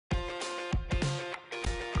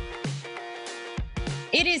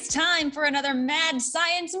It is time for another Mad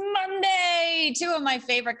Science Monday. Two of my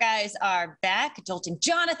favorite guys are back, Jolting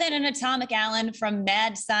Jonathan and Atomic Allen from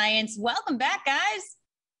Mad Science. Welcome back, guys.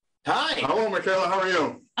 Hi. Hello, Michaela. How are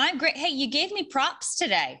you? I'm great. Hey, you gave me props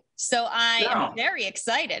today, so I am very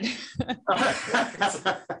excited.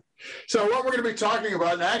 So what we're going to be talking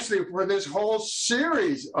about, and actually for this whole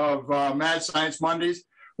series of Mad Science Mondays,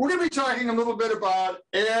 we're going to be talking a little bit about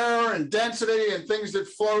air and density and things that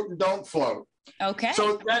float and don't float. Okay.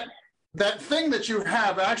 So that thing that you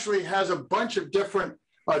have actually has a bunch of different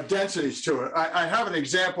densities to it. I have an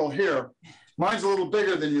example here. Mine's a little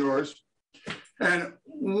bigger than yours. And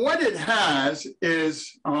what it has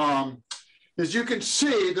is, as you can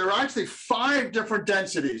see, there are actually 5 different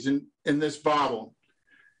densities in this bottle.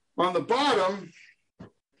 On the bottom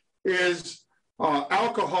is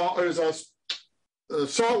alcohol, is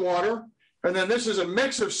salt water. And then this is a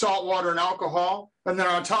mix of salt water and alcohol. And then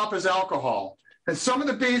on top is alcohol. And some of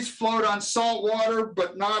the beads float on salt water,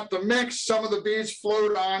 but not the mix. Some of the beads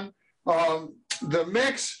float on the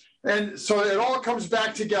mix. And so it all comes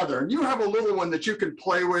back together. And you have a little one that you can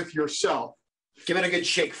play with yourself. Give it a good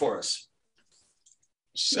shake for us.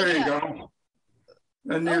 There you go.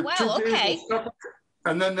 And oh, wow, okay.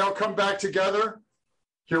 And then they'll come back together.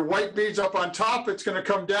 Your white bead's up on top. It's going to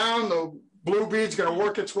come down. The blue bead's going to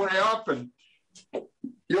work its way up, and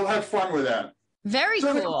you'll have fun with that. Very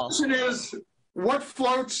so cool. The question is, what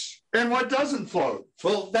floats and what doesn't float?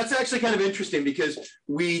 Well, that's actually kind of interesting because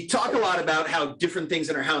we talk a lot about how different things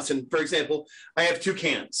in our house. And for example, I have 2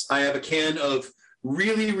 cans. I have a can of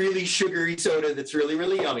really, really sugary soda that's really,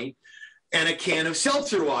 really yummy, and a can of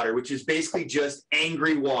seltzer water, which is basically just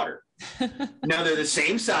angry water. Now they're the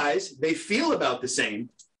same size. They feel about the same.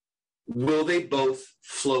 Will they both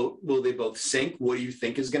float? Will they both sink? What do you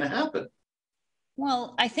think is going to happen?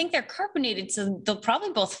 Well, I think they're carbonated, so they'll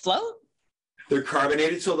probably both float. They're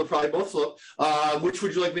carbonated, so they'll probably both float. Which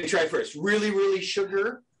would you like me to try first? Really, really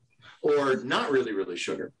sugar or not really, really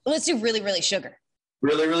sugar? Let's do really, really sugar.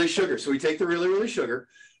 Really, really sugar. So we take the really, really sugar,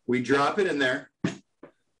 we drop it in there,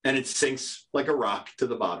 and it sinks like a rock to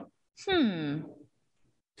the bottom.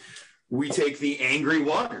 We take the angry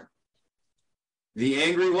water. The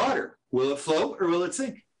angry water, will it float or will it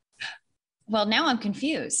sink? Well, now I'm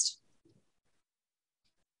confused.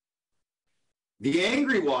 The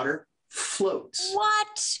angry water floats.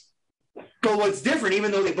 What? But what's different,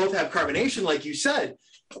 even though they both have carbonation, like you said,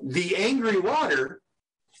 the angry water,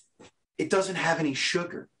 it doesn't have any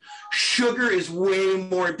sugar. Sugar is way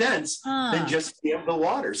more dense than just the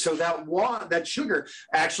water. So that sugar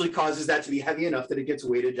actually causes that to be heavy enough that it gets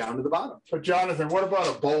weighted down to the bottom. So Jonathan, what about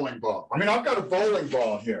a bowling ball? I mean, I've got a bowling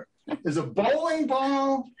ball here. Is a bowling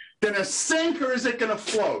ball going to sink or is it going to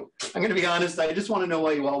float? I'm going to be honest. I just want to know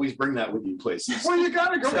why you always bring that with you places. Well, you got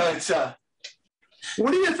to go. So it's,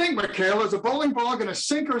 what do you think, Michaela? Is a bowling ball going to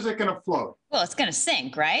sink or is it going to float? Well, it's going to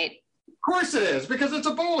sink, right? Of course it is, because it's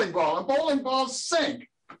a bowling ball, and bowling balls sink.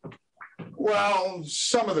 Well,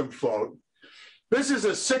 some of them float. This is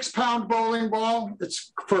a 6-pound bowling ball.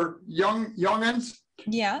 It's for youngins.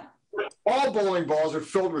 Yeah. All bowling balls are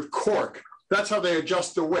filled with cork. That's how they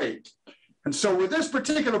adjust the weight. And so with this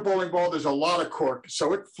particular bowling ball, there's a lot of cork,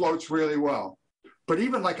 so it floats really well. But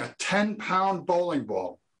even like a 10-pound bowling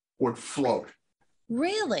ball would float.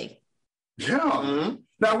 Really? Yeah. Mm-hmm.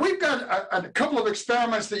 Now, we've got a couple of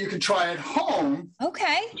experiments that you can try at home.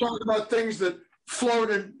 Okay. Talk about things that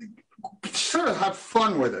float and sort of have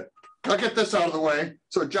fun with it. I'll get this out of the way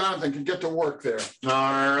so Jonathan can get to work there.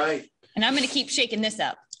 All right. And I'm going to keep shaking this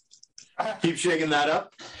up. Keep shaking that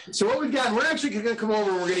up. So what we've got, we're actually going to come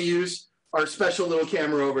over and we're going to use our special little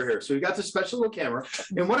camera over here. So we've got the special little camera.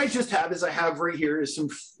 And what I just have is I have right here is some,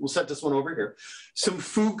 we'll set this one over here, some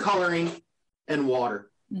food coloring and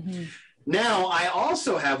water. Mm-hmm. Now, I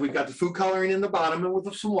also have, we've got the food coloring in the bottom and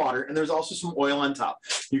with some water, and there's also some oil on top.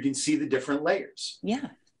 You can see the different layers. Yeah.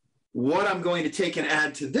 What I'm going to take and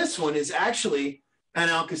add to this one is actually an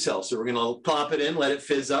Alka-Seltzer. We're going to plop it in, let it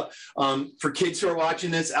fizz up. For kids who are watching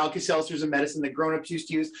this, Alka-Seltzer is a medicine that grown-ups used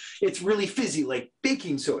to use. It's really fizzy, like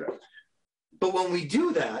baking soda. But when we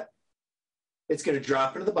do that, it's going to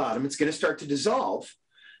drop into the bottom. It's going to start to dissolve.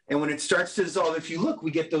 And when it starts to dissolve, if you look,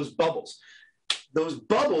 we get those bubbles. Those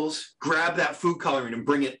bubbles grab that food coloring and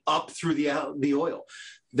bring it up through the oil.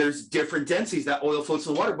 There's different densities. That oil floats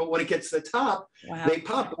in the water, but when it gets to the top, they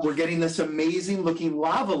pop. We're getting this amazing looking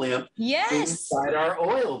lava lamp inside our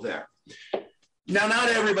oil there. Now, not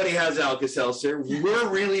everybody has Alka-Seltzer. We're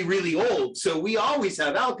really, really old, so we always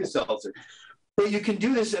have Alka-Seltzer. But you can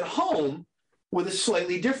do this at home with a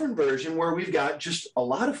slightly different version where we've got just a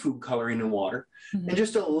lot of food coloring and water and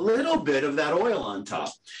just a little bit of that oil on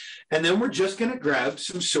top. And then we're just going to grab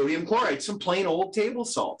some sodium chloride, some plain old table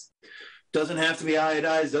salt. Doesn't have to be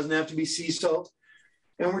iodized, doesn't have to be sea salt.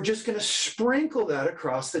 And we're just going to sprinkle that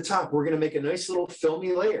across the top. We're going to make a nice little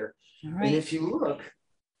filmy layer. All right. And if you look,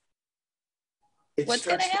 what's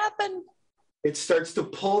going to happen? It starts to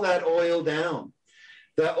pull that oil down.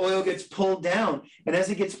 That oil gets pulled down. And as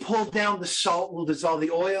it gets pulled down, the salt will dissolve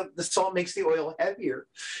the oil. The salt makes the oil heavier.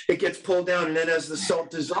 It gets pulled down. And then as the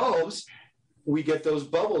salt dissolves, we get those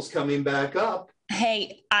bubbles coming back up.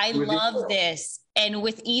 Hey, I love this. And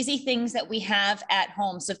with easy things that we have at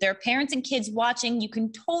home. So if there are parents and kids watching, you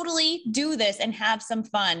can totally do this and have some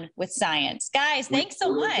fun with science. Guys, thanks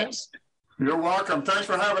so much. You're welcome. Thanks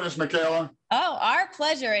for having us, Michaela. Oh, our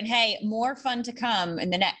pleasure. And hey, more fun to come in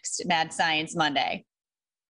the next Mad Science Monday.